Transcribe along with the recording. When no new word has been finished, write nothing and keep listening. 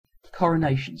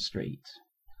Coronation Street.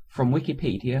 From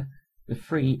Wikipedia, the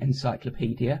free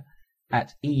encyclopedia,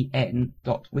 at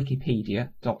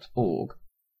en.wikipedia.org.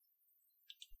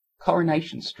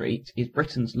 Coronation Street is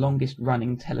Britain's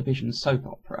longest-running television soap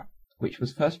opera, which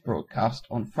was first broadcast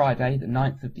on Friday the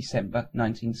 9th of December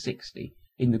 1960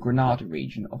 in the Granada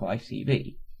region of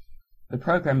ITV. The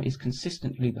programme is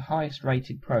consistently the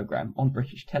highest-rated programme on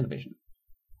British television.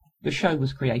 The show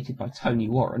was created by Tony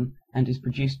Warren and is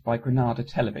produced by Granada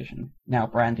Television, now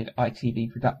branded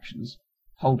ITV Productions,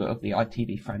 holder of the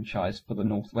ITV franchise for the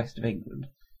northwest of England,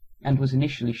 and was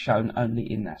initially shown only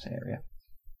in that area.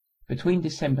 Between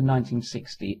December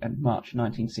 1960 and March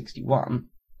 1961,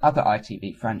 other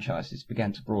ITV franchises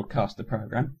began to broadcast the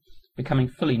programme, becoming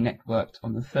fully networked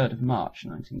on the 3rd of March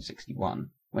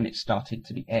 1961, when it started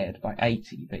to be aired by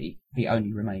ATV, the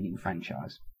only remaining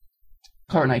franchise.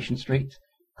 Coronation Street,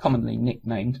 commonly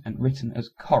nicknamed and written as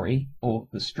Corrie or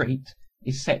The Street,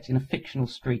 is set in a fictional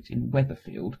street in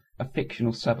Weatherfield, a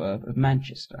fictional suburb of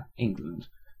Manchester, England,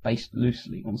 based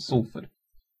loosely on Salford.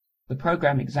 The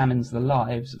programme examines the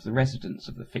lives of the residents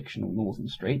of the fictional Northern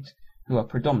Street, who are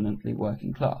predominantly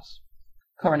working class.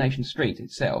 Coronation Street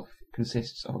itself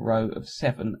consists of a row of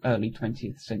 7 early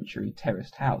 20th century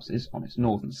terraced houses on its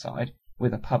northern side,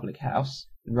 with a public house,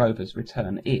 the Rovers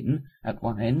Return Inn, at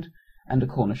one end, and a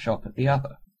corner shop at the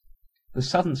other. The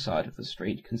southern side of the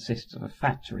street consists of a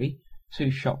factory,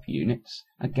 2 shop units,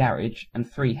 a garage, and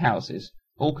 3 houses,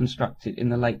 all constructed in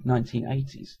the late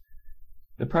 1980s.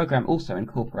 The programme also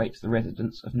incorporates the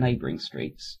residents of neighbouring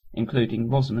streets, including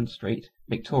Rosamond Street,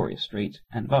 Victoria Street,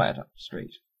 and Viaduct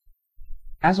Street.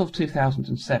 As of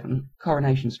 2007,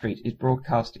 Coronation Street is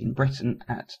broadcast in Britain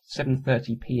at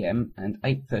 7:30 p.m. and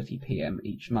 8:30 p.m.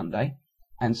 each Monday,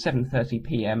 and 7:30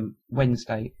 p.m.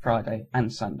 Wednesday, Friday,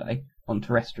 and Sunday on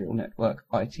terrestrial network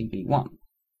ITV1.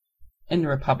 In the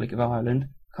Republic of Ireland,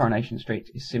 Coronation Street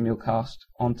is simulcast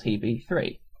on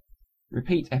TV3.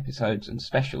 Repeat episodes and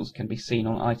specials can be seen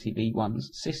on ITV1's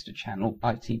sister channel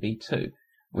ITV2,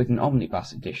 with an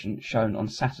omnibus edition shown on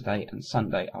Saturday and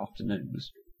Sunday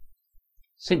afternoons.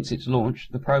 Since its launch,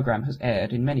 the programme has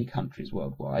aired in many countries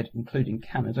worldwide, including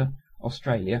Canada,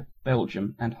 Australia,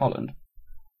 Belgium, and Holland.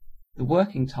 The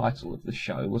working title of the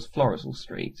show was Florizel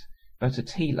Street, but a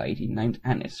tea lady named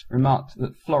Annis remarked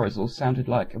that Florizel sounded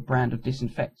like a brand of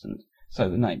disinfectant, so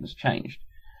the name was changed.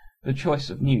 The choice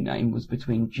of new name was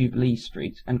between Jubilee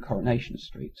Street and Coronation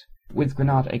Street, with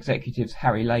Granada executives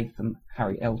Harry Latham,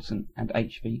 Harry Elton, and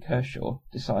H.V. Kershaw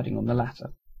deciding on the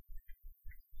latter.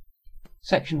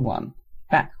 Section 1.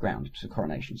 Background to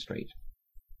Coronation Street.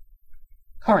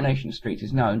 Coronation Street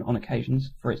is known on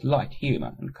occasions for its light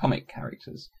humour and comic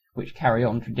characters, which carry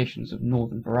on traditions of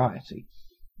northern variety,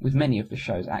 with many of the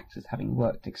show's actors having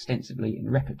worked extensively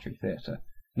in repertory theatre,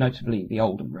 notably the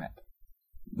Oldham Rep.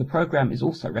 The programme is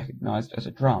also recognised as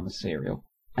a drama serial,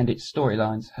 and its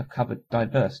storylines have covered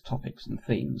diverse topics and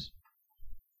themes.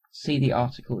 See the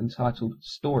article entitled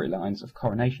Storylines of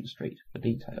Coronation Street for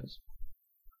details.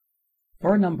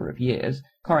 For a number of years,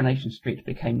 Coronation Street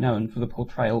became known for the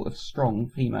portrayal of strong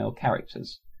female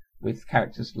characters, with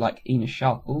characters like Ina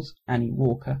Sharples, Annie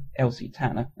Walker, Elsie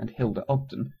Tanner, and Hilda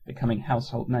Ogden becoming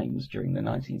household names during the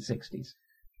 1960s.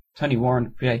 Tony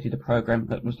Warren created a programme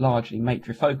that was largely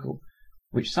matrifocal,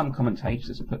 which some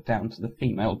commentators put down to the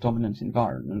female-dominant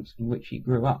environment in which he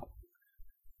grew up.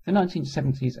 The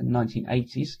 1970s and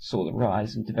 1980s saw the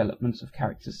rise and development of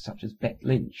characters such as Bet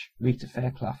Lynch, Rita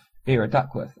Fairclough, Vera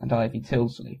Duckworth, and Ivy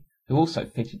Tilsley, who also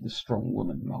fitted the strong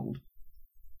woman mould.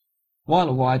 While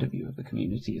a wider view of the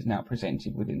community is now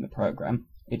presented within the programme,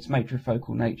 its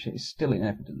matrifocal nature is still in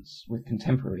evidence, with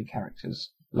contemporary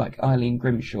characters like Eileen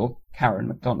Grimshaw, Karen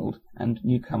MacDonald, and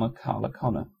newcomer Carla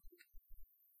Connor.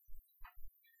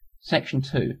 Section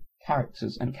 2.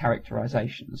 Characters and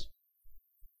Characterizations.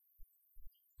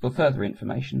 For further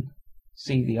information,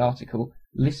 see the article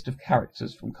List of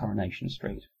Characters from Coronation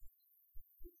Street.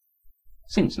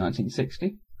 Since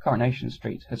 1960, Coronation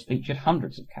Street has featured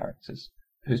hundreds of characters,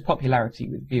 whose popularity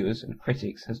with viewers and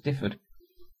critics has differed.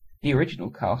 The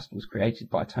original cast was created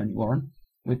by Tony Warren,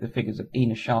 with the figures of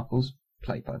Ina Sharples,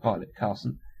 played by Violet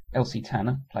Carson, Elsie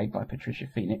Tanner, played by Patricia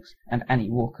Phoenix, and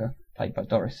Annie Walker, played by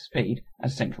Doris Speed,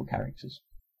 as central characters.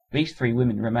 These 3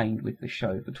 women remained with the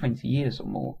show for 20 years or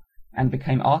more, and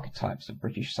became archetypes of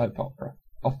British soap opera,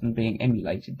 often being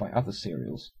emulated by other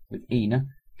serials, with Ina,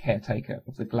 caretaker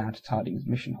of the Glad Tidings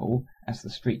Mission Hall, as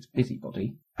the street's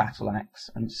busybody,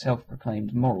 battle-axe, and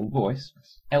self-proclaimed moral voice,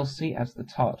 Elsie as the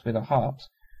tart with a heart,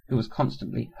 who was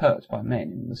constantly hurt by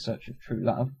men in the search of true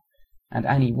love, and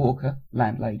Annie Walker,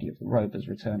 landlady of the Rovers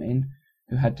Return Inn,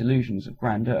 who had delusions of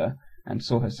grandeur, and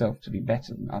saw herself to be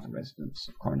better than other residents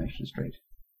of Coronation Street.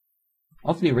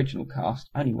 Of the original cast,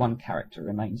 only one character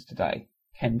remains today,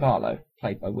 Ken Barlow,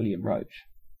 played by William Roach.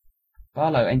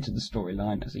 Barlow entered the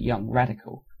storyline as a young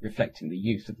radical, reflecting the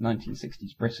youth of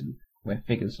 1960s Britain, where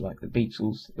figures like the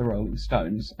Beatles, the Rolling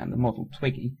Stones, and the model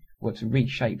Twiggy were to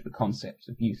reshape the concept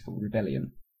of youthful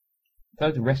rebellion.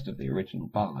 Though the rest of the original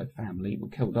Barlow family were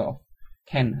killed off,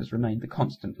 Ken has remained the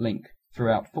constant link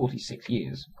throughout 46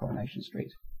 years of Coronation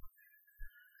Street.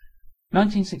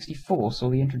 1964 saw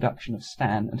the introduction of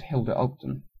Stan and Hilda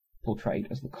Ogden, portrayed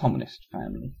as the communist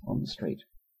family on the street,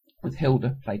 with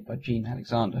Hilda, played by Jean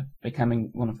Alexander, becoming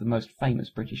one of the most famous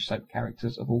British soap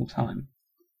characters of all time.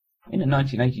 In a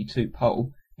 1982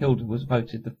 poll, Hilda was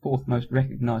voted the fourth most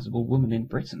recognisable woman in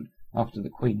Britain, after the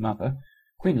Queen Mother,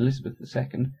 Queen Elizabeth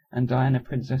II, and Diana,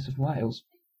 Princess of Wales.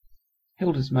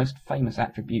 Hilda's most famous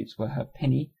attributes were her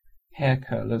pinny, hair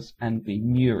curlers, and the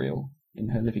Muriel in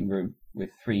her living room, with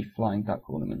 3 flying duck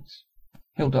ornaments.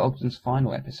 Hilda Ogden's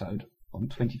final episode, on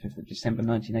 25th of December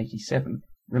 1987,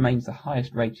 remains the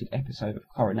highest-rated episode of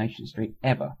Coronation Street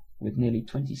ever, with nearly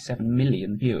 27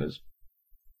 million viewers.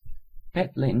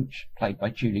 Bette Lynch, played by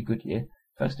Julie Goodyear,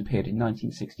 first appeared in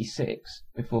 1966,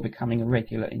 before becoming a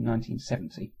regular in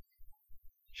 1970.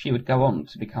 She would go on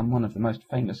to become one of the most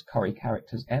famous Corrie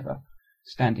characters ever,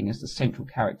 standing as the central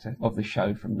character of the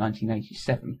show from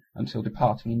 1987 until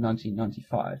departing in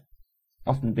 1995,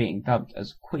 often being dubbed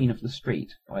as Queen of the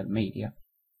Street by the media.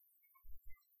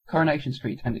 Coronation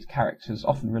Street and its characters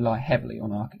often rely heavily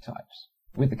on archetypes,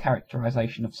 with the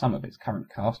characterization of some of its current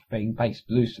cast being based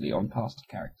loosely on past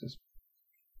characters.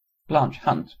 Blanche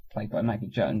Hunt, played by Maggie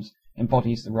Jones,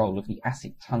 embodies the role of the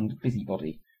acid-tongued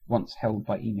busybody once held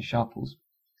by Ina Sharples.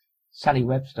 Sally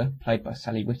Webster, played by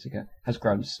Sally Whittaker, has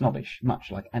grown snobbish,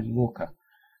 much like Annie Walker,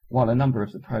 while a number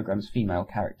of the programme's female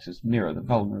characters mirror the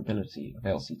vulnerability of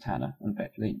Elsie Tanner and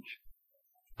Bette Lynch.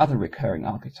 Other recurring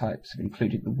archetypes have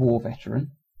included the war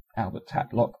veteran, Albert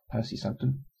Taplock, Percy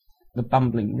Sugden, the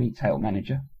bumbling retail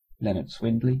manager, Leonard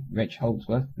Swindley, Reg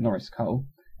Holdsworth, Norris Cole,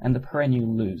 and the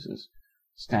perennial losers,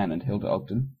 Stan and Hilda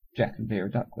Ogden, Jack and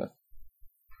Vera Duckworth.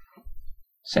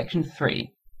 Section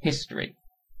 3. History.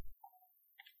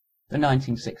 The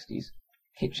 1960s.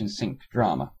 Kitchen sink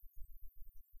drama.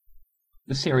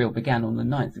 The serial began on the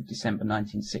 9th of December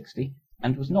 1960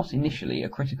 and was not initially a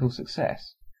critical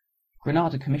success.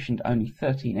 Granada commissioned only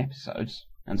 13 episodes,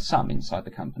 and some inside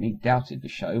the company doubted the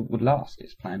show would last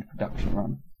its planned production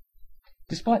run.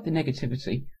 Despite the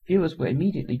negativity, viewers were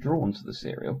immediately drawn to the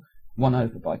serial, won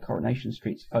over by Coronation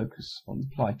Street's focus on the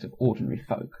plight of ordinary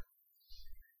folk.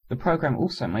 The programme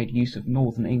also made use of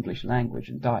Northern English language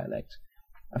and dialect.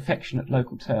 Affectionate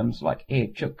local terms like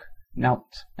earchuk,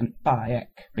 naut, and baek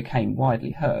became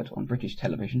widely heard on British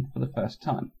television for the first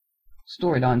time.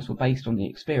 Storylines were based on the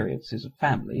experiences of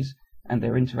families and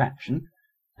their interaction,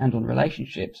 and on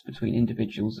relationships between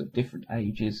individuals of different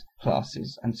ages,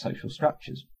 classes, and social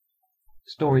structures.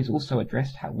 Stories also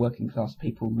addressed how working-class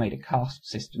people made a caste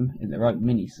system in their own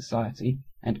mini-society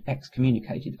and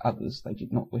excommunicated others they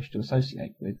did not wish to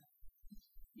associate with.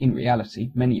 In reality,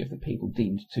 many of the people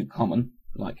deemed too common,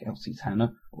 like Elsie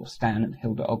Tanner or Stan and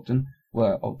Hilda Ogden,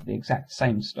 were of the exact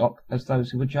same stock as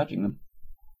those who were judging them.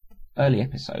 Early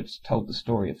episodes told the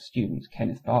story of student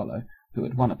Kenneth Barlow, who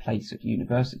had won a place at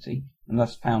university and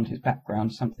thus found his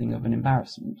background something of an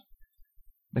embarrassment.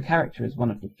 The character is one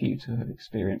of the few to have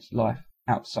experienced life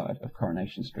outside of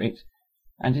Coronation Street,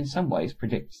 and in some ways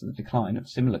predicts the decline of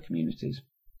similar communities.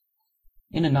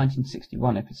 In a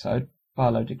 1961 episode,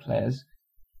 Barlow declares,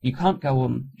 "You can't go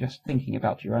on just thinking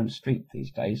about your own street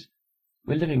these days.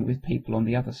 We're living with people on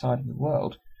the other side of the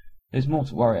world. There's more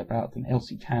to worry about than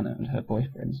Elsie Tanner and her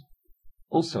boyfriends."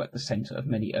 Also at the centre of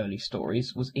many early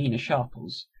stories was Ina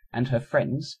Sharples and her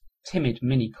friends, timid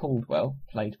Minnie Caldwell,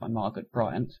 played by Margaret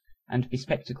Bryant, and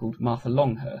bespectacled Martha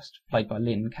Longhurst, played by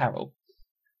Lynn Carroll.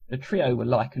 The trio were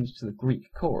likened to the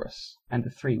Greek chorus and the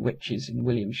 3 witches in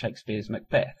William Shakespeare's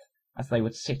Macbeth, as they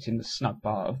would sit in the snug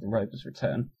bar of the Rover's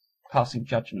Return, passing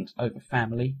judgment over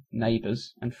family,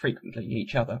 neighbours, and frequently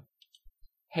each other.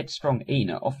 Headstrong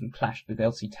Ina often clashed with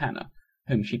Elsie Tanner,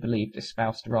 whom she believed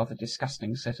espoused a rather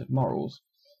disgusting set of morals.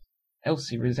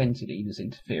 Elsie resented Ina's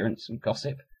interference and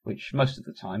gossip, which most of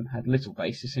the time had little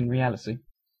basis in reality.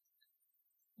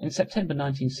 In September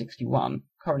 1961,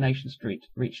 Coronation Street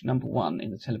reached number 1 in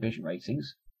the television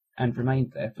ratings, and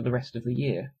remained there for the rest of the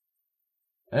year.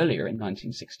 Earlier in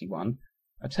 1961,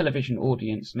 a television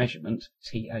audience measurement,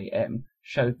 TAM,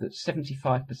 showed that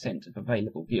 75% of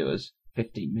available viewers,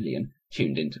 15 million,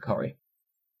 tuned into Corrie.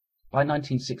 By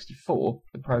 1964,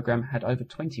 the programme had over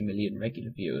 20 million regular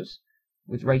viewers,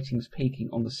 with ratings peaking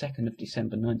on the 2nd of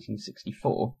December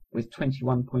 1964 with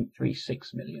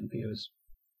 21.36 million viewers.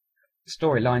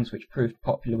 Storylines which proved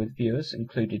popular with viewers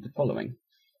included the following: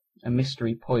 a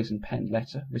mystery poison-pen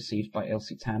letter received by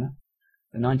Elsie Tanner,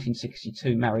 the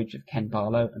 1962 marriage of Ken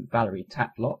Barlow and Valerie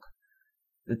Tatlock,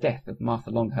 the death of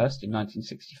Martha Longhurst in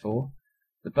 1964,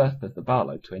 the birth of the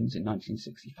Barlow twins in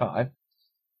 1965,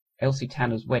 Elsie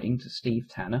Tanner's wedding to Steve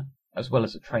Tanner, as well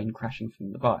as a train crashing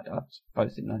from the viaduct,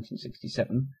 both in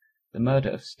 1967, the murder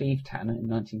of Steve Tanner in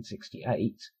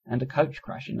 1968, and a coach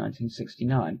crash in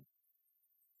 1969.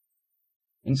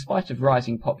 In spite of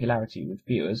rising popularity with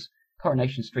viewers,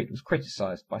 Coronation Street was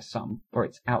criticised by some for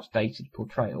its outdated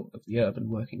portrayal of the urban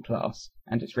working class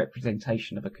and its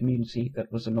representation of a community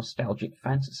that was a nostalgic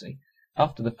fantasy.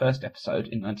 After the first episode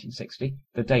in 1960,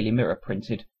 the Daily Mirror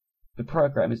printed, "The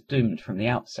programme is doomed from the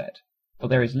outset, for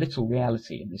there is little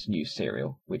reality in this new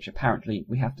serial, which apparently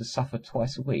we have to suffer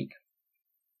twice a week."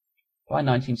 By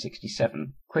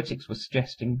 1967, critics were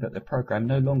suggesting that the programme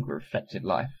no longer reflected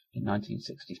life in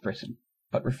 1960s Britain,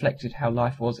 but reflected how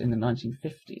life was in the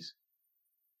 1950s.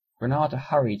 Granada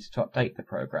hurried to update the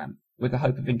programme, with the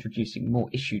hope of introducing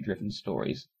more issue-driven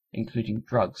stories, including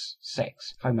drugs,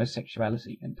 sex,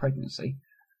 homosexuality and pregnancy,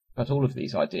 but all of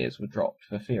these ideas were dropped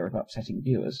for fear of upsetting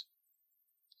viewers.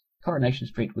 Coronation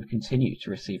Street would continue to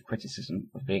receive criticism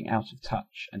of being out of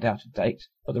touch and out of date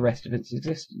for the rest of its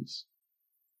existence.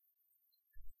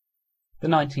 The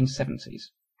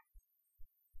 1970s.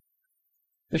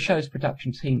 The show's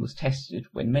production team was tested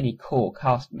when many core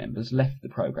cast members left the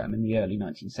programme in the early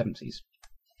 1970s.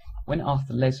 When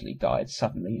Arthur Leslie died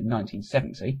suddenly in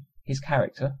 1970, his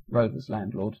character, Rover's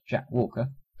landlord Jack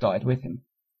Walker, died with him.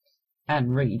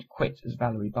 Anne Reid quit as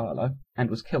Valerie Barlow and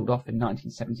was killed off in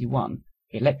 1971,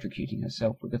 electrocuting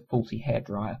herself with a faulty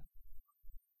hairdryer.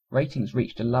 Ratings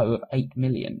reached a low of 8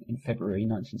 million in February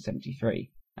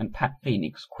 1973, and Pat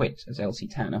Phoenix quit as Elsie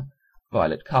Tanner.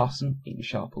 Violet Carson, Ina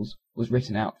Sharples, was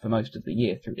written out for most of the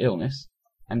year through illness,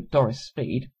 and Doris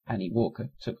Speed, Annie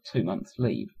Walker, took 2 months'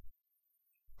 leave.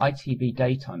 ITV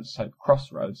daytime soap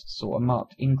Crossroads saw a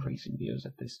marked increase in viewers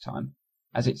at this time,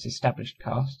 as its established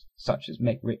cast, such as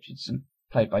Meg Richardson,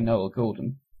 played by Noel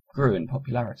Gordon, grew in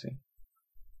popularity.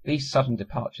 These sudden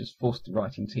departures forced the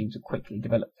writing team to quickly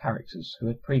develop characters who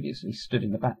had previously stood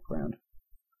in the background.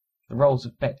 The roles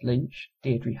of Bette Lynch,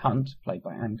 Deirdre Hunt, played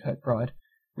by Anne Kirkbride,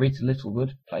 Rita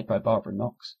Littlewood, played by Barbara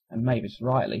Knox, and Mavis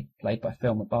Riley, played by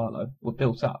Thelma Barlow, were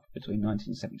built up between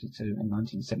 1972 and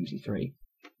 1973,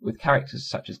 with characters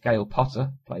such as Gail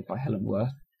Potter, played by Helen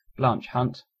Worth, Blanche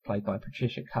Hunt, played by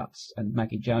Patricia Cutts and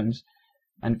Maggie Jones,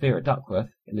 and Vera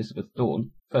Duckworth, Elizabeth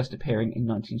Dawn, first appearing in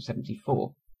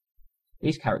 1974.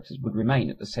 These characters would remain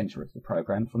at the centre of the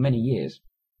programme for many years.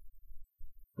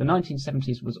 The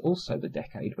 1970s was also the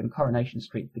decade when Coronation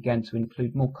Street began to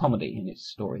include more comedy in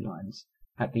its storylines,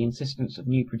 at the insistence of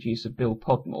new producer Bill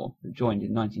Podmore, who joined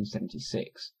in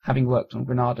 1976, having worked on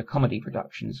Granada comedy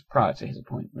productions prior to his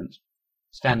appointment.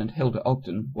 Stan and Hilda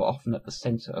Ogden were often at the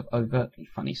centre of overtly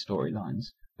funny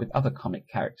storylines, with other comic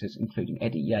characters including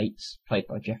Eddie Yates, played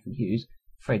by Geoffrey Hughes,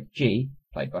 Fred G.,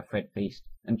 played by Fred Feast,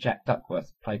 and Jack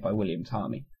Duckworth, played by William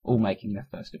Tarmy, all making their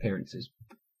first appearances.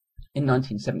 In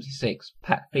 1976,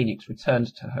 Pat Phoenix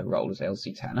returned to her role as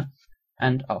Elsie Tanner,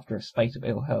 and, after a spate of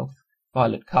ill health,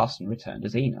 Violet Carson returned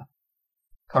as Ina.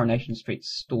 Coronation Street's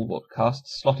stalwart cast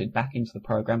slotted back into the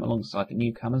programme alongside the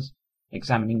newcomers,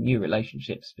 examining new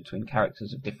relationships between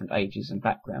characters of different ages and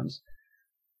backgrounds.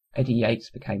 Eddie Yates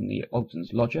became the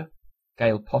Ogden's lodger,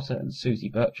 Gail Potter and Susie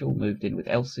Birchall moved in with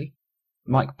Elsie,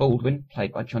 Mike Baldwin,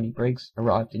 played by Johnny Briggs,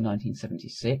 arrived in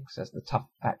 1976 as the tough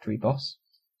factory boss,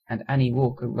 and Annie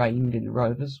Walker reigned in the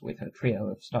Rovers with her trio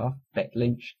of staff, Bette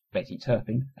Lynch, Betty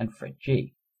Turpin, and Fred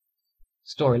G.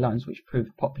 Storylines which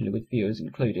proved popular with viewers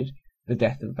included the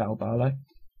death of Val Barlow,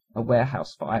 a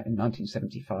warehouse fire in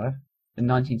 1975, the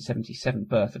 1977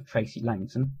 birth of Tracy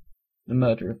Langton, the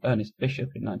murder of Ernest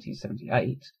Bishop in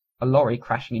 1978, a lorry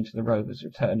crashing into the Rovers'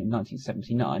 return in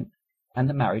 1979, and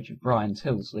the marriage of Brian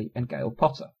Tilsley and Gail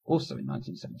Potter, also in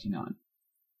 1979.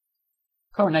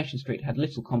 Coronation Street had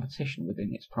little competition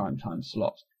within its prime-time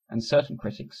slot, and certain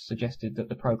critics suggested that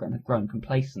the programme had grown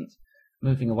complacent,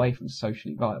 moving away from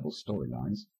socially viable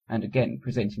storylines, and again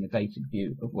presenting a dated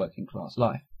view of working-class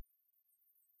life.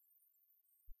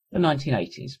 The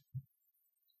 1980s.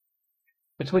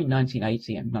 Between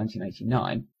 1980 and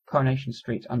 1989, Coronation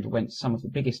Street underwent some of the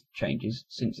biggest changes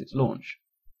since its launch.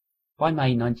 By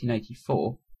May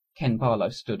 1984, Ken Barlow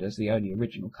stood as the only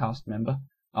original cast member,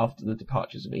 after the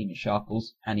departures of Ina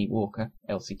Sharples, Annie Walker,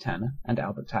 Elsie Tanner, and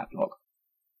Albert Tatlock.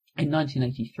 In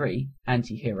 1983,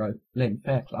 anti-hero Len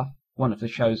Fairclough one of the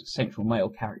show's central male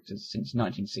characters since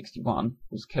 1961,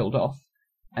 was killed off,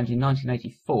 and in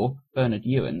 1984 Bernard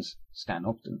Ewan's, Stan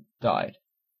Ogden, died.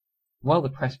 While the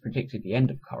press predicted the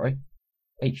end of Corrie,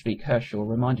 H.V. Kershaw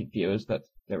reminded viewers that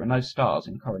there are no stars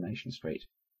in Coronation Street.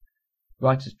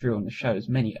 Writers drew on the show's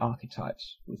many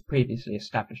archetypes, with previously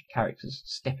established characters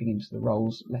stepping into the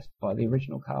roles left by the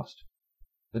original cast.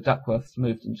 The Duckworths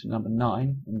moved into number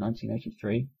 9 in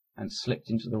 1983 and slipped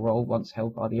into the role once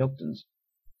held by the Ogdens.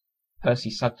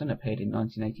 Percy Sugden appeared in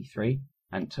 1983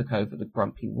 and took over the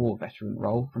grumpy war veteran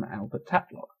role from Albert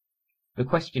Taplock. The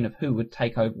question of who would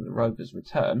take over the Rover's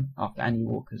return after Annie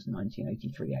Walker's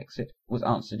 1983 exit was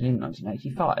answered in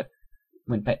 1985,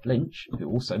 when Bette Lynch, who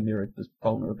also mirrored the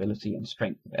vulnerability and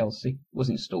strength of Elsie, was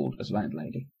installed as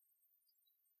landlady.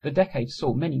 The decade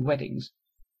saw many weddings.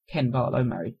 Ken Barlow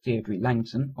married Deirdre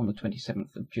Langton on the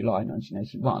 27th of July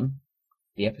 1981.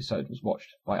 The episode was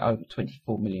watched by over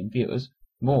 24 million viewers,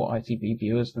 more ITV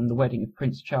viewers than the wedding of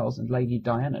Prince Charles and Lady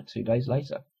Diana 2 days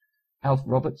later. Alf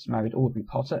Roberts married Audrey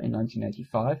Potter in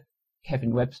 1985,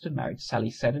 Kevin Webster married Sally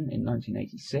Seddon in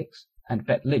 1986, and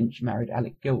Bette Lynch married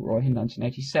Alec Gilroy in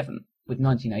 1987, with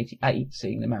 1988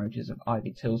 seeing the marriages of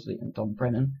Ivy Tilsley and Don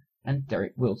Brennan, and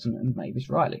Derek Wilson and Mavis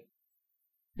Riley.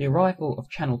 The arrival of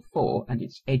Channel 4 and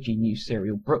its edgy new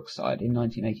serial Brookside in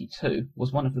 1982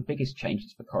 was one of the biggest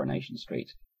changes for Coronation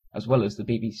Street, as well as the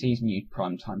BBC's new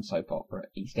primetime soap opera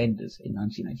EastEnders in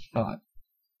 1985.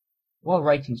 While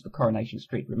ratings for Coronation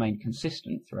Street remained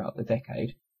consistent throughout the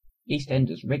decade,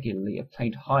 EastEnders regularly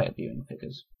obtained higher viewing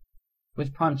figures.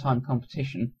 With primetime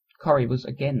competition, Corrie was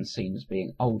again seen as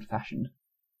being old-fashioned,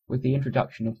 with the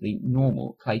introduction of the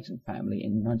normal Clayton family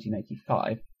in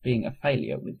 1985 being a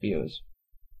failure with viewers.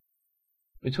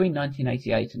 Between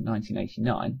 1988 and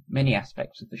 1989, many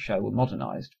aspects of the show were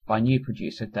modernised by new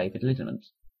producer David Lidderman.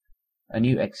 A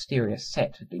new exterior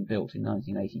set had been built in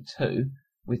 1982,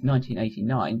 with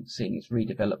 1989 seeing its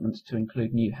redevelopment to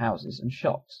include new houses and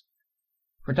shops.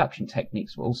 Production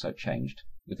techniques were also changed,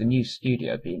 with a new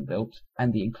studio being built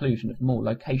and the inclusion of more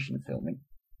location filming.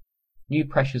 New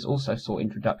pressures also saw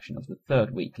introduction of the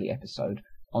third weekly episode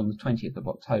on the 20th of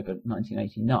October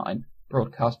 1989,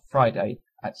 broadcast Friday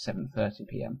at 7:30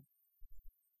 p.m.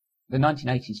 The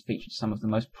 1980s featured some of the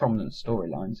most prominent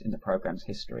storylines in the programme's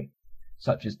history,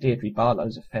 such as Deirdre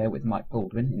Barlow's affair with Mike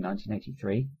Baldwin in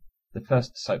 1983, the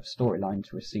first soap storyline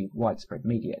to receive widespread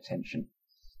media attention.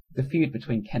 The feud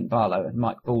between Ken Barlow and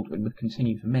Mike Baldwin would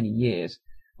continue for many years,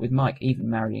 with Mike even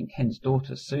marrying Ken's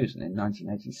daughter Susan in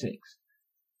 1986.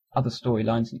 Other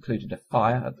storylines included a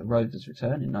fire at the Rover's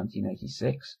return in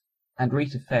 1986, and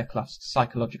Rita Fairclough's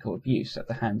psychological abuse at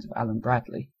the hands of Alan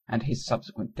Bradley and his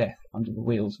subsequent death under the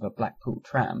wheels of a Blackpool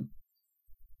tram.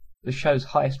 The show's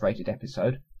highest-rated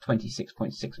episode,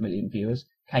 26.6 million viewers,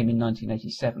 came in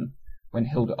 1987, when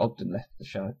Hilda Ogden left the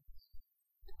show.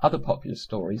 Other popular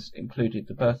stories included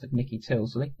the birth of Nikki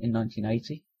Tilsley in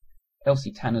 1980,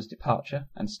 Elsie Tanner's departure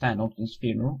and Stan Ogden's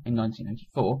funeral in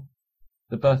 1984,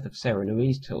 the birth of Sarah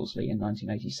Louise Tilsley in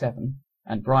 1987,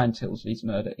 and Brian Tilsley's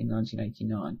murder in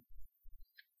 1989.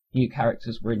 New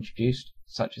characters were introduced,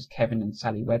 such as Kevin and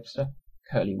Sally Webster,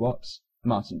 Curly Watts,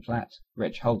 Martin Platt,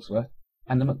 Reg Holdsworth,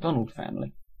 and the MacDonald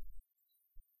family.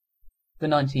 The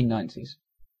 1990s.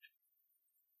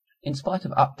 In spite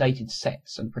of updated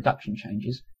sets and production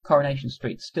changes, Coronation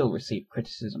Street still received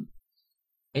criticism.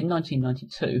 In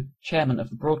 1992, chairman of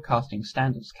the Broadcasting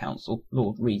Standards Council,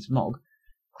 Lord Rees-Mogg,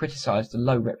 criticised the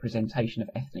low representation of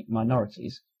ethnic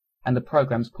minorities and the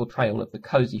programme's portrayal of the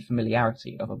cosy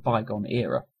familiarity of a bygone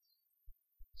era.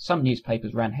 Some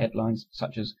newspapers ran headlines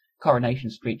such as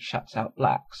 "Coronation Street shuts out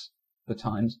blacks," The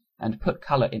Times, and "Put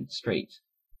colour in the street,"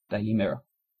 Daily Mirror.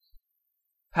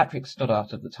 Patrick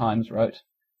Stoddart of The Times wrote,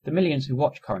 "The millions who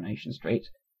watch Coronation Street,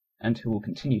 and who will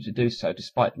continue to do so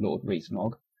despite Lord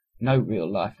Rees-Mogg, know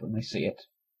real life when they see it,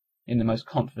 in the most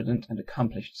confident and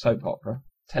accomplished soap opera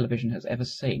television has ever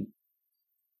seen."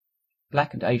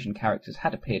 Black and Asian characters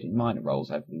had appeared in minor roles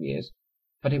over the years,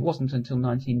 but it wasn't until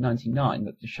 1999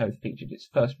 that the show featured its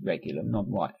first regular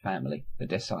non-white family, the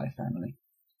Desai family.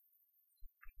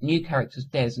 New characters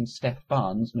Des and Steph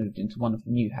Barnes moved into one of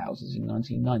the new houses in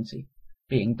 1990,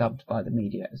 being dubbed by the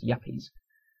media as Yuppies.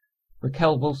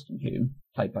 Raquel Wollstonecombe,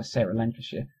 played by Sarah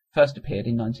Lancashire, first appeared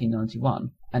in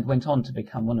 1991 and went on to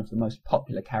become one of the most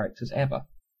popular characters ever.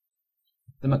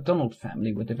 The MacDonald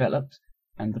family were developed,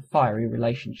 and the fiery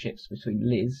relationships between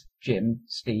Liz, Jim,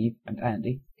 Steve, and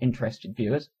Andy interested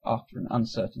viewers after an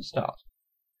uncertain start.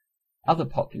 Other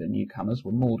popular newcomers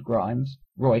were Maud Grimes,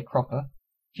 Roy Cropper,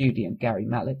 Judy and Gary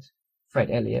Mallet, Fred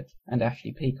Elliott, and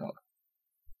Ashley Peacock.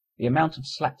 The amount of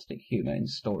slapstick humour in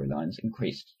storylines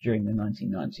increased during the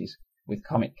 1990s, with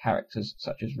comic characters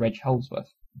such as Reg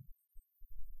Holdsworth.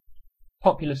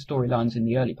 Popular storylines in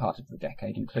the early part of the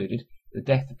decade included the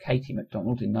death of Katie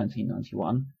MacDonald in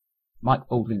 1991, Mike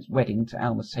Baldwin's wedding to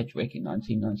Alma Sedgwick in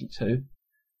 1992,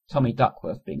 Tommy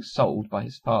Duckworth being sold by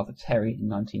his father Terry in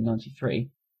 1993,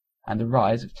 and the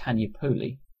rise of Tanya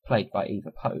Pooley, played by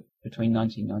Eva Pope, between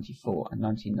 1994 and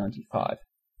 1995.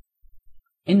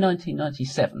 In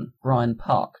 1997, Brian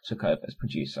Park took over as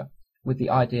producer, with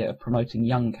the idea of promoting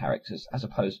young characters as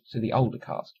opposed to the older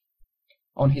cast.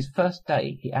 On his first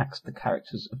day, he axed the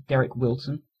characters of Derek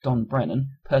Wilton, Don Brennan,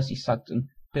 Percy Sugden,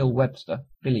 Bill Webster,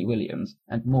 Billy Williams,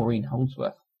 and Maureen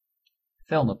Holdsworth.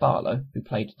 Thelma Barlow, who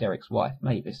played Derek's wife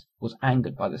Mavis, was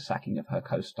angered by the sacking of her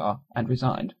co-star and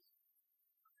resigned.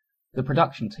 The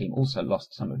production team also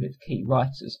lost some of its key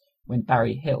writers when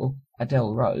Barry Hill,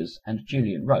 Adele Rose, and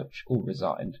Julian Roach all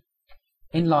resigned.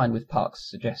 In line with Park's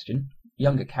suggestion,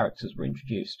 younger characters were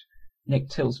introduced. Nick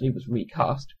Tilsley was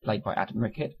recast, played by Adam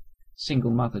Rickett,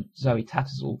 single-mothered Zoe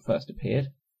Tattersall first appeared,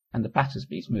 and the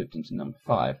Battersbys moved into number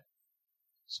 5.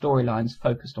 Storylines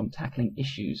focused on tackling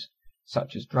issues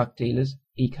such as drug dealers,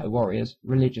 eco-warriors,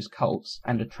 religious cults,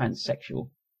 and a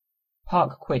transsexual.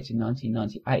 Park quit in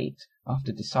 1998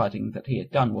 after deciding that he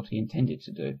had done what he intended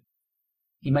to do.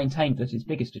 He maintained that his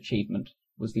biggest achievement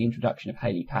was the introduction of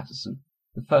Hayley Patterson,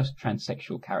 the first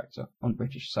transsexual character on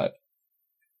British soap.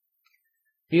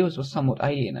 Viewers were somewhat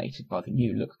alienated by the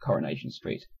new look Coronation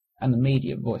Street, and the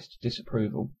media voiced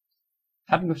disapproval.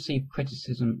 Having received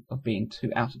criticism of being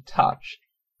too out of touch,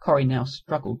 Corrie now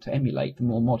struggled to emulate the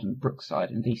more modern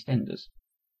Brookside and EastEnders.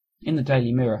 In the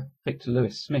Daily Mirror, Victor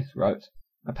Lewis Smith wrote,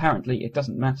 "Apparently it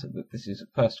doesn't matter that this is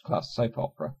a first-class soap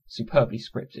opera, superbly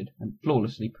scripted and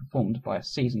flawlessly performed by a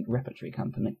seasoned repertory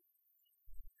company."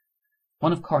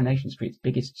 One of Coronation Street's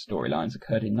biggest storylines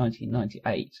occurred in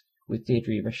 1998, with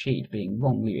Deirdre Rashid being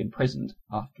wrongly imprisoned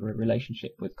after a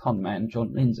relationship with conman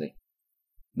John Lindsay.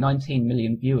 19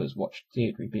 million viewers watched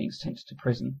Deirdre being sent to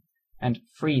prison, and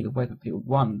Free the Weatherfield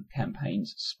 1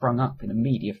 campaigns sprung up in a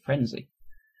media frenzy.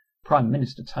 Prime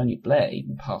Minister Tony Blair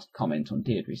even passed comment on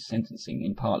Deirdre's sentencing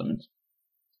in Parliament.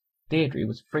 Deirdre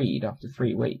was freed after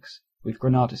 3 weeks, with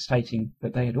Granada stating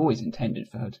that they had always intended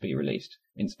for her to be released,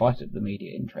 in spite of the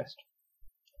media interest.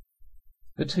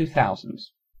 The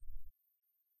 2000s.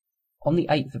 On the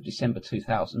 8th of December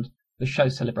 2000, the show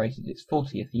celebrated its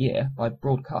 40th year by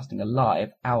broadcasting a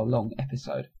live, hour-long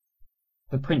episode.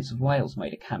 The Prince of Wales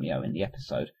made a cameo in the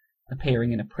episode,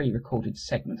 appearing in a pre-recorded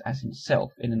segment as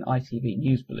himself in an ITV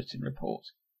News Bulletin report,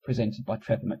 presented by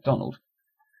Trevor MacDonald.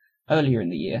 Earlier in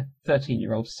the year,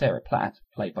 13-year-old Sarah Platt,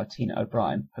 played by Tina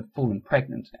O'Brien, had fallen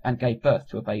pregnant and gave birth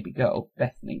to a baby girl,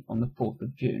 Bethany, on the 4th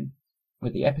of June,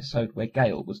 with the episode where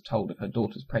Gail was told of her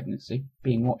daughter's pregnancy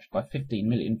being watched by 15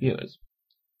 million viewers.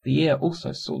 The year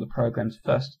also saw the programme's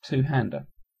first two-hander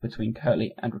between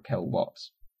Curly and Raquel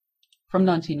Watts. From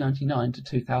 1999 to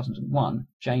 2001,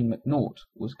 Jane McNaught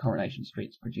was Coronation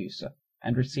Street's producer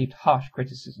and received harsh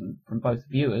criticism from both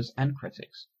viewers and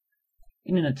critics.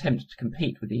 In an attempt to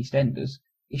compete with EastEnders,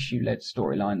 issue-led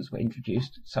storylines were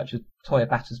introduced, such as Toya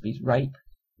Battersby's rape,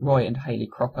 Roy and Hayley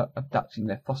Cropper abducting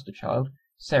their foster child,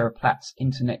 Sarah Platt's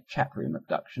internet chat room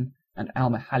abduction, and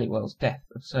Alma Halliwell's death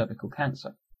of cervical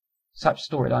cancer. Such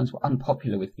storylines were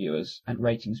unpopular with viewers and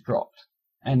ratings dropped,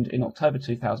 and in October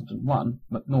 2001,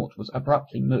 McNaught was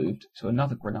abruptly moved to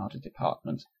another Granada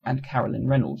department and Carolyn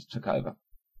Reynolds took over.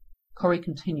 Corrie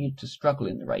continued to struggle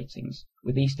in the ratings,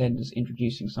 with EastEnders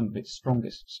introducing some of its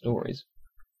strongest stories.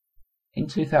 In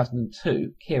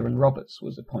 2002, Kieran Roberts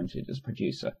was appointed as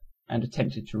producer and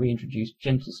attempted to reintroduce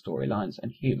gentle storylines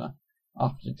and humour,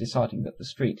 after deciding that the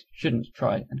Street shouldn't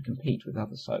try and compete with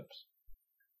other soaps.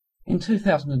 In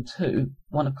 2002,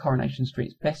 one of Coronation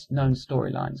Street's best-known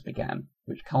storylines began,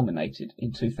 which culminated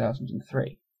in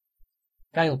 2003.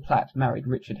 Gail Platt married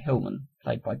Richard Hillman,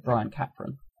 played by Brian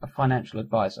Capron, a financial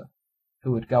advisor,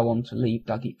 who would go on to leave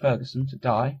Dougie Ferguson to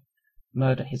die,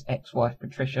 murder his ex-wife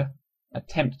Patricia,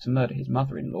 attempt to murder his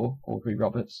mother-in-law, Audrey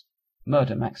Roberts,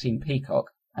 murder Maxine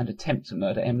Peacock, and attempt to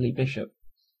murder Emily Bishop.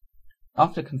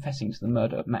 After confessing to the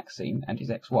murder of Maxine and his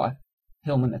ex-wife,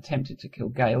 Hillman attempted to kill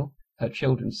Gail, her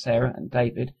children Sarah and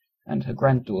David, and her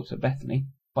granddaughter Bethany,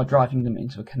 by driving them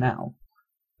into a canal.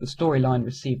 The storyline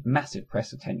received massive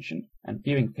press attention, and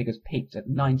viewing figures peaked at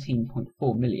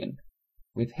 19.4 million,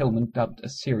 with Hillman dubbed a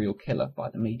serial killer by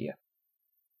the media.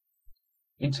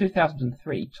 In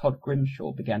 2003, Todd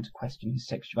Grimshaw began to question his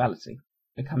sexuality,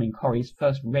 becoming Corrie's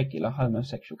first regular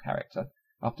homosexual character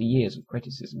after years of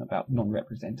criticism about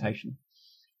non-representation.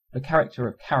 The character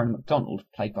of Karen MacDonald,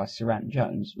 played by Saran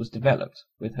Jones, was developed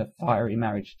with her fiery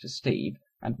marriage to Steve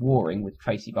and warring with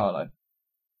Tracy Barlow.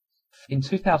 In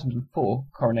 2004,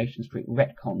 Coronation Street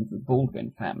retconned the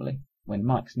Baldwin family when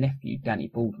Mike's nephew Danny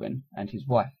Baldwin and his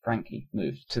wife Frankie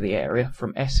moved to the area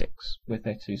from Essex with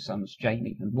their two sons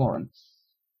Jamie and Warren.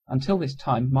 Until this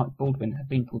time, Mike Baldwin had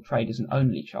been portrayed as an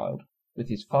only child, with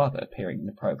his father appearing in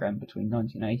the programme between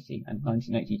 1980 and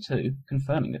 1982,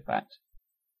 confirming the fact.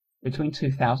 Between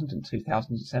 2000 and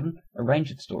 2007, a range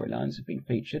of storylines have been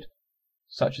featured,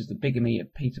 such as the bigamy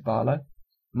of Peter Barlow,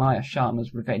 Maya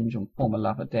Sharma's revenge on former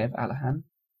lover Dev Alahan,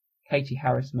 Katie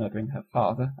Harris murdering her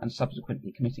father and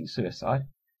subsequently committing suicide,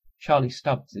 Charlie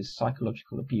Stubbs'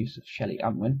 psychological abuse of Shelley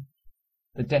Unwin,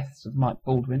 the deaths of Mike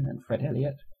Baldwin and Fred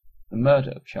Elliott, the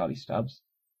murder of Charlie Stubbs,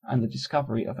 and the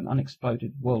discovery of an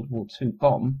unexploded World War II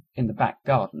bomb in the back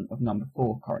garden of No.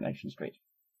 4 Coronation Street.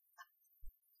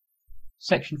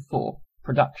 Section 4.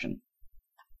 Production.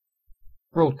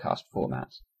 Broadcast format.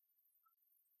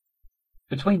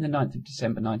 Between the 9th of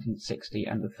December 1960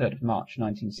 and the 3rd of March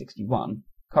 1961,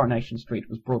 Coronation Street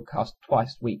was broadcast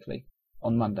twice weekly,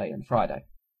 on Monday and Friday.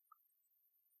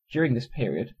 During this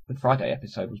period, the Friday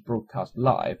episode was broadcast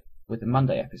live, with the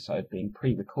Monday episode being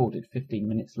pre-recorded 15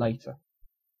 minutes later.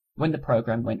 When the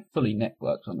programme went fully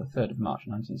networked on the 3rd of March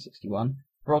 1961,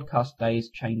 broadcast days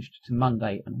changed to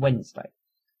Monday and Wednesday.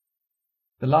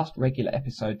 The last regular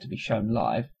episode to be shown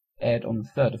live aired on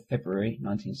the 3rd of February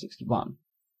 1961.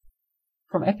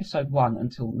 From episode 1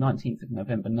 until 19th of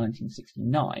November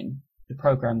 1969, the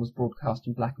programme was broadcast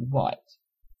in black and white.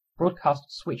 Broadcast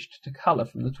switched to colour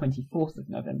from the 24th of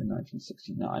November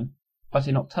 1969, but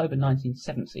in October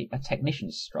 1970 a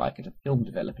technicians' strike at a film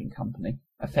developing company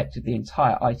affected the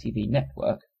entire ITV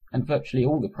network, and virtually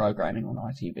all the programming on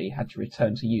ITV had to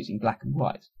return to using black and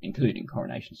white, including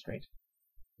Coronation Street.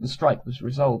 The strike was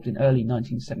resolved in early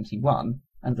 1971,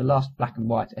 and the last black and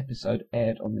white episode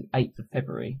aired on the 8th of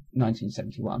February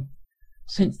 1971.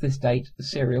 Since this date, the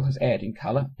serial has aired in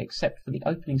colour, except for the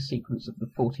opening sequence of the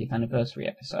 40th anniversary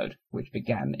episode, which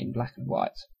began in black and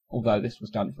white, although this was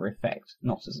done for effect,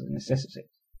 not as a necessity.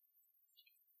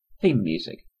 Theme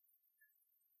music.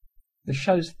 The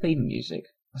show's theme music,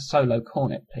 a solo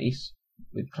cornet piece,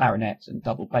 with clarinet and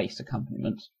double bass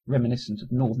accompaniment, reminiscent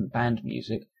of northern band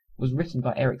music, was written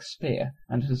by Eric Spear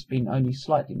and has been only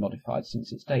slightly modified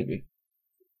since its debut.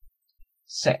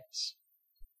 Sets.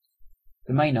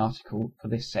 The main article for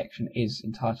this section is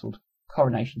entitled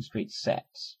Coronation Street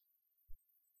Sets.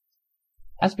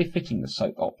 As befitting the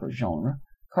soap opera genre,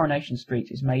 Coronation Street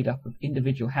is made up of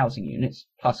individual housing units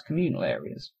plus communal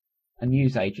areas, a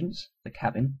newsagent's, the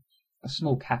Cabin, a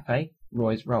small cafe,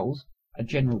 Roy's Rolls, a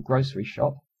general grocery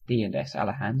shop, D&S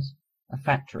Allahan's, a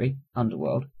factory,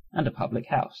 Underworld, and a public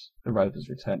house, the Rovers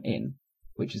Return Inn,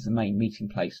 which is the main meeting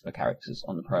place for characters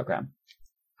on the programme.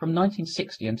 From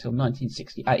 1960 until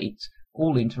 1968,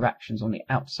 all interactions on the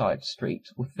outside street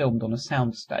were filmed on a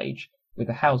sound stage, with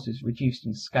the houses reduced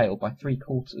in scale by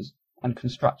 3/4 and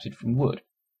constructed from wood.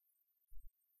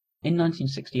 In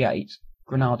 1968,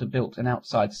 Granada built an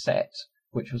outside set,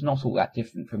 which was not all that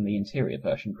different from the interior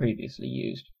version previously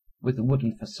used, with the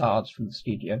wooden facades from the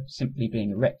studio simply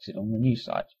being erected on the new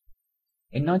site.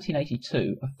 In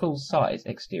 1982, a full-size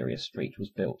exterior street was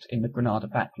built in the Granada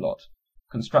backlot,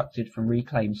 constructed from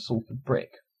reclaimed Salford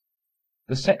brick.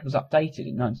 The set was updated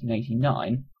in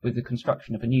 1989 with the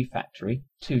construction of a new factory,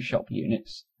 2 shop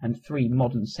units, and 3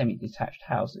 modern semi-detached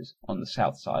houses on the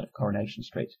south side of Coronation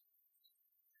Street.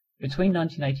 Between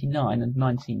 1989 and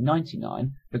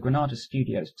 1999, the Granada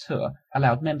Studios tour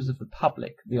allowed members of the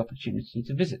public the opportunity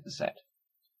to visit the set.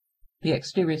 The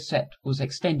exterior set was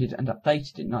extended and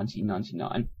updated in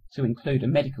 1999 to include a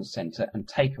medical centre and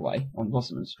takeaway on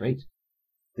Rosamond Street,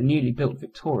 the newly built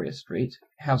Victoria Street,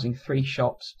 housing 3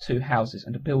 shops, 2 houses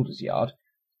and a builder's yard,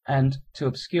 and, to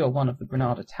obscure one of the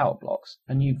Granada tower blocks,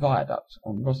 a new viaduct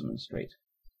on Rosamond Street.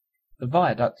 The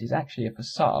viaduct is actually a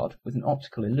facade with an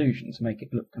optical illusion to make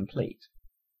it look complete.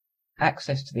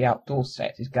 Access to the outdoor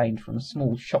set is gained from a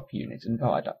small shop unit in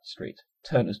Viaduct Street,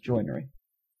 Turner's Joinery.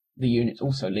 The unit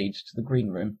also leads to the green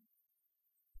room.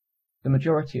 The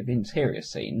majority of interior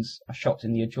scenes are shot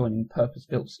in the adjoining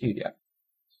purpose-built studio.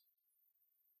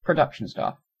 Production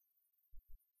staff.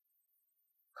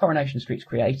 Coronation Street's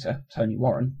creator, Tony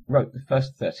Warren, wrote the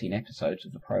first 13 episodes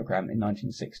of the programme in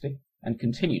 1960 and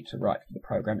continued to write for the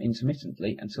programme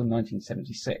intermittently until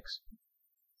 1976.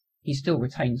 He still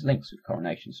retains links with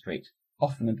Coronation Street,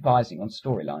 often advising on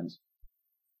storylines.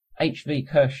 H.V.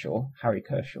 Kershaw, Harry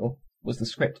Kershaw, was the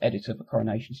script editor for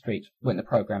Coronation Street when the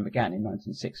programme began in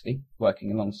 1960,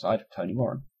 working alongside Tony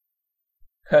Warren.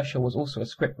 Kershaw was also a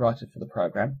scriptwriter for the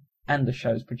programme and the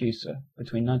show's producer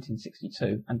between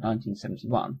 1962 and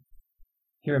 1971.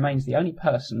 He remains the only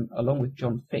person, along with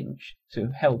John Finch, to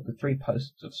have held the three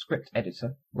posts of script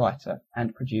editor, writer,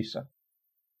 and producer.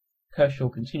 Kershaw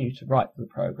continued to write for the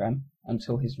programme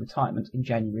until his retirement in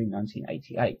January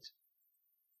 1988.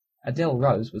 Adele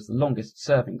Rose was the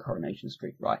longest-serving Coronation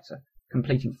Street writer,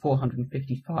 completing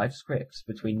 455 scripts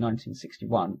between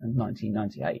 1961 and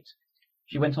 1998.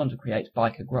 She went on to create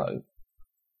Biker Grove.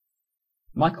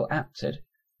 Michael Apted,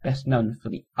 best known for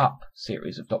the Up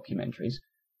series of documentaries,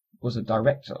 was a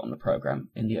director on the programme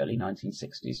in the early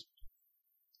 1960s.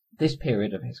 This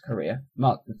period of his career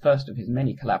marked the first of his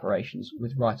many collaborations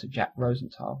with writer Jack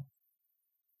Rosenthal.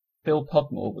 Bill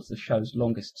Podmore was the show's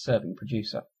longest-serving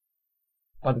producer.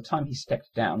 By the time he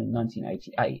stepped down in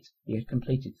 1988, he had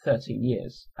completed 13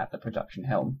 years at the production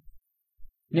helm.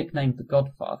 Nicknamed the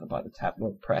Godfather by the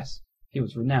tabloid press, he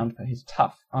was renowned for his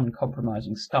tough,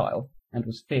 uncompromising style and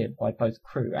was feared by both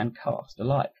crew and cast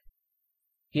alike.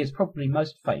 He is probably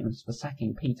most famous for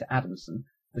sacking Peter Adamson,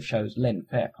 the show's Len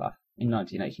Fairclough, in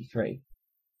 1983.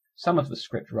 Some of the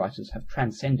script writers have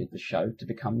transcended the show to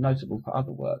become notable for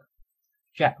other work.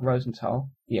 Jack Rosenthal,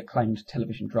 the acclaimed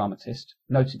television dramatist,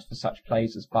 noted for such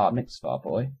plays as Bar Mitzvah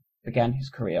Boy, began his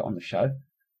career on the show,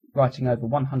 writing over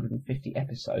 150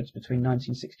 episodes between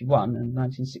 1961 and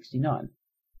 1969.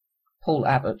 Paul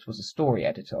Abbott was a story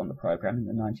editor on the programme in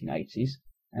the 1980s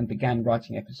and began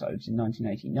writing episodes in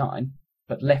 1989,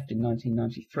 but left in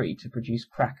 1993 to produce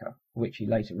Cracker, for which he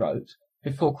later wrote,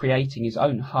 before creating his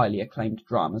own highly acclaimed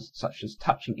dramas such as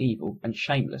Touching Evil and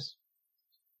Shameless.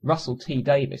 Russell T.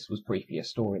 Davis was briefly a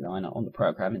storyliner on the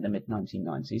programme in the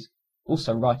mid-1990s,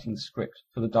 also writing the script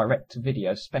for the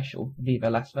direct-to-video special Viva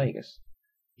Las Vegas.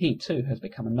 He too has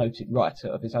become a noted writer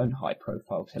of his own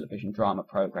high-profile television drama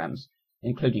programmes,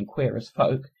 including Queer as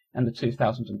Folk and the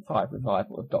 2005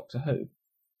 revival of Doctor Who.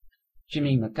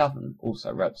 Jimmy McGovern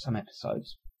also wrote some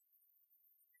episodes.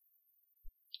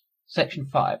 Section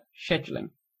 5.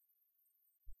 Scheduling.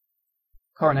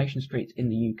 Coronation Street in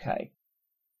the UK.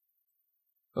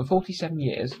 For 47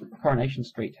 years, Coronation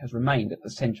Street has remained at the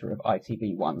centre of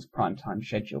ITV1's primetime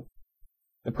schedule.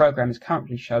 The programme is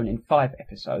currently shown in 5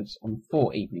 episodes on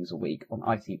 4 evenings a week on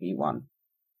ITV1.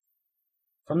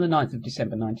 From the 9th of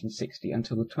December 1960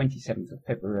 until the 27th of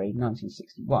February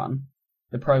 1961,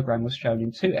 the programme was shown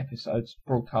in 2 episodes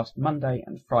broadcast Monday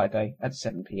and Friday at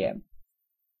 7 p.m.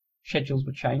 Schedules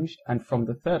were changed, and from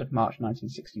the 3rd of March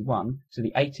 1961 to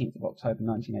the 18th of October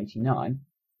 1989,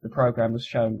 the programme was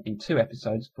shown in 2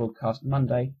 episodes broadcast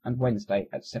Monday and Wednesday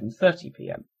at 7:30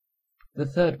 p.m. The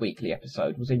 3rd weekly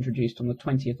episode was introduced on the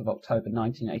 20th of October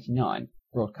 1989,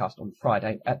 broadcast on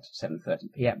Friday at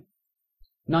 7:30 p.m.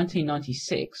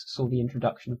 1996 saw the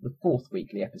introduction of the 4th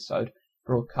weekly episode,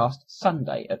 broadcast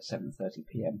Sunday at 7:30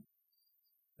 p.m.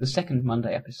 The 2nd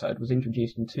Monday episode was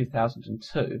introduced in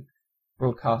 2002,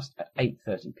 broadcast at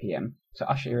 8:30 p.m. to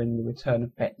usher in the return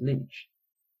of Bette Lynch.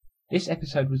 This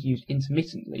episode was used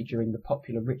intermittently during the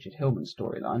popular Richard Hillman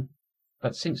storyline,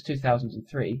 but since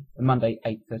 2003, the Monday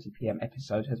 8:30 p.m.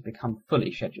 episode has become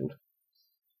fully scheduled.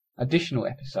 Additional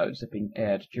episodes have been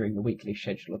aired during the weekly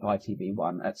schedule of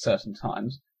ITV1 at certain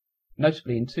times,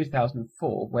 notably in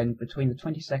 2004 when, between the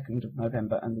 22nd of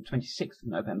November and the 26th of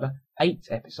November, 8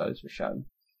 episodes were shown.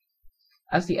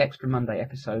 As the Extra Monday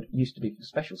episode used to be for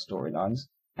special storylines,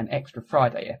 an Extra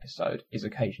Friday episode is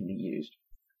occasionally used.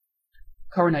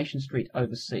 Coronation Street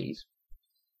overseas.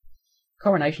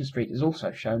 Coronation Street is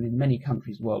also shown in many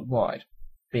countries worldwide,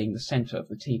 being the centre of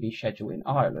the TV schedule in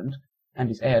Ireland, and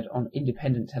is aired on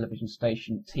independent television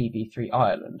station TV3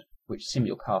 Ireland, which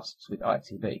simulcasts with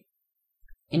ITV.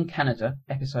 In Canada,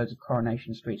 episodes of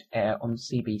Coronation Street air on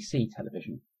CBC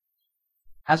television.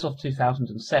 As of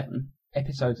 2007,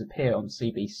 episodes appear on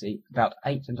CBC about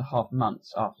 8.5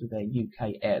 months after their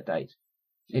UK air date.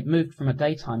 It moved from a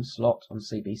daytime slot on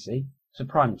CBC to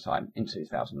primetime in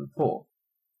 2004.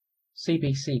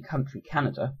 CBC Country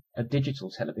Canada, a digital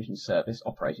television service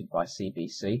operated by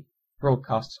CBC,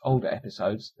 broadcasts older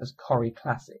episodes as Corrie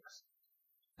Classics.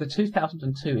 The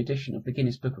 2002 edition of the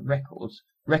Guinness Book of Records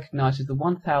recognises the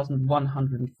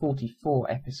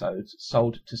 1,144 episodes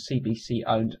sold to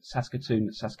CBC-owned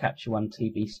Saskatoon, Saskatchewan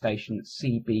TV station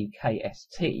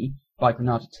CBKST by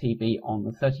Granada TV on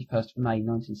the 31st of May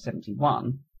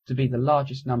 1971 to be the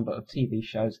largest number of TV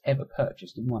shows ever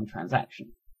purchased in one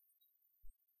transaction.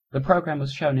 The programme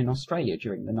was shown in Australia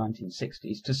during the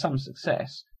 1960s to some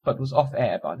success, but was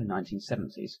off-air by the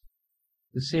 1970s.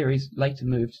 The series later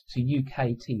moved to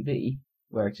UK TV,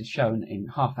 where it is shown in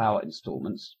half-hour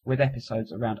instalments, with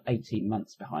episodes around 18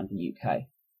 months behind the UK.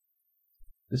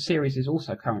 The series is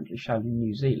also currently shown in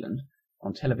New Zealand,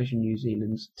 on Television New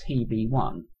Zealand's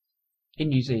TV1. In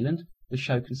New Zealand, the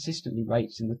show consistently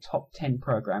rates in the top 10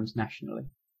 programmes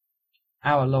nationally.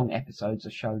 Hour-long episodes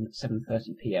are shown at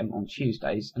 7:30 p.m. on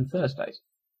Tuesdays and Thursdays.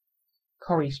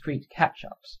 Corrie Street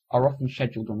catch-ups are often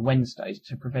scheduled on Wednesdays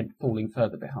to prevent falling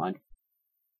further behind.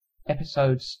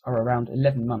 Episodes are around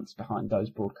 11 months behind those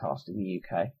broadcast in the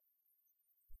UK.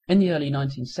 In the early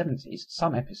 1970s,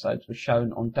 some episodes were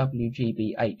shown on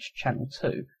WGBH Channel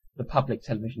 2, the public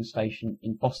television station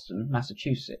in Boston,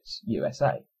 Massachusetts,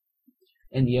 USA.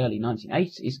 In the early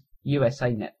 1980s,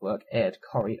 USA Network aired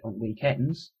Corrie on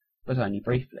weekends, but only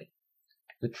briefly.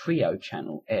 The Trio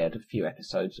channel aired a few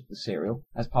episodes of the serial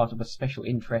as part of a special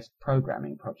interest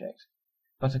programming project,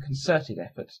 but a concerted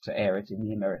effort to air it in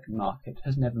the American market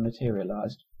has never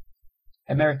materialized.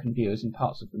 American viewers in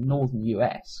parts of the northern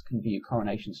US can view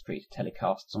Coronation Street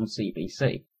telecasts on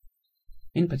CBC.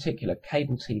 In particular,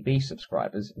 cable TV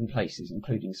subscribers in places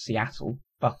including Seattle,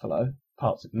 Buffalo,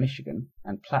 parts of Michigan,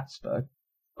 and Plattsburgh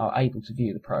are able to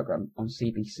view the program on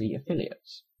CBC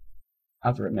affiliates.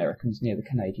 Other Americans near the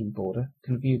Canadian border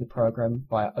can view the program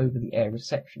via over-the-air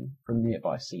reception from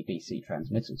nearby CBC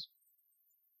transmitters.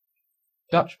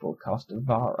 Dutch broadcaster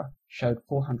VARA showed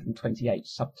 428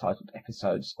 subtitled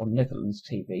episodes on Netherlands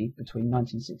TV between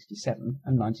 1967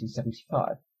 and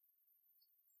 1975.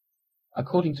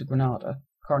 According to Granada,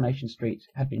 Coronation Street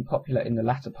had been popular in the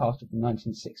latter part of the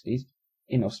 1960s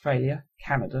in Australia,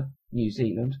 Canada, New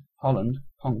Zealand, Holland,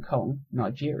 Hong Kong,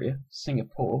 Nigeria,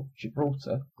 Singapore,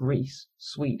 Gibraltar, Greece,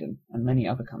 Sweden, and many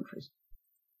other countries.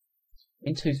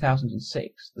 In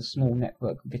 2006, the small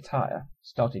network Vitaya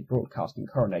started broadcasting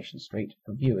Coronation Street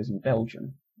for viewers in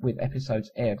Belgium, with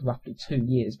episodes aired roughly 2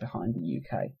 years behind the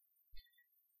UK.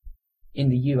 In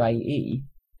the UAE,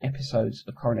 episodes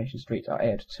of Coronation Street are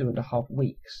aired 2.5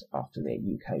 weeks after their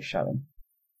UK showing.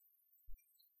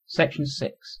 Section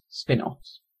 6.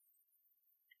 Spin-offs.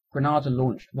 Granada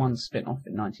launched one spin-off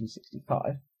in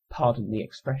 1965, Pardon the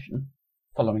Expression,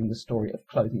 following the story of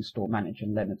clothing store manager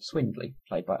Leonard Swindley,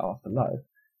 played by Arthur Lowe,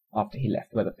 after he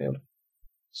left Weatherfield.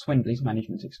 Swindley's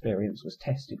management experience was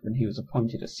tested when he was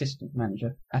appointed assistant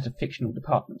manager at a fictional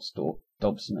department store,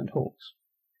 Dobson and Hawkes.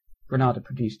 Granada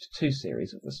produced 2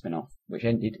 series of the spin-off, which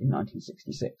ended in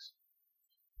 1966.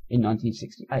 In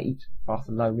 1968,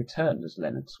 Arthur Lowe returned as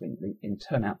Leonard Swindley in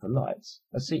Turn Out the Lights,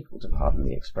 a sequel to Pardon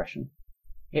the Expression.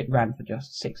 It ran for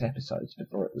just 6 episodes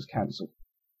before it was cancelled.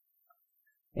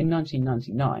 In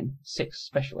 1999, 6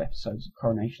 special episodes of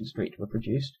Coronation Street were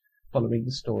produced, following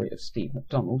the story of Steve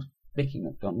MacDonald, Vicky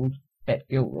MacDonald, Bet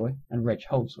Gilroy, and Reg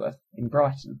Holdsworth in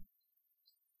Brighton.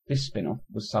 This spin-off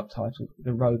was subtitled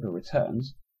The Rover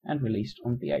Returns and released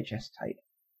on VHS tape.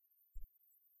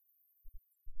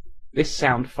 This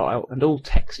sound file and all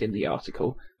text in the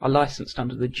article are licensed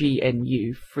under the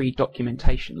GNU Free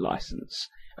Documentation License,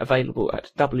 available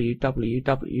at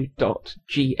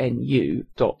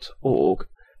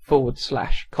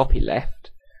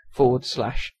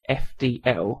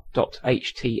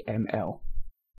www.gnu.org/copyleft/FDL.html.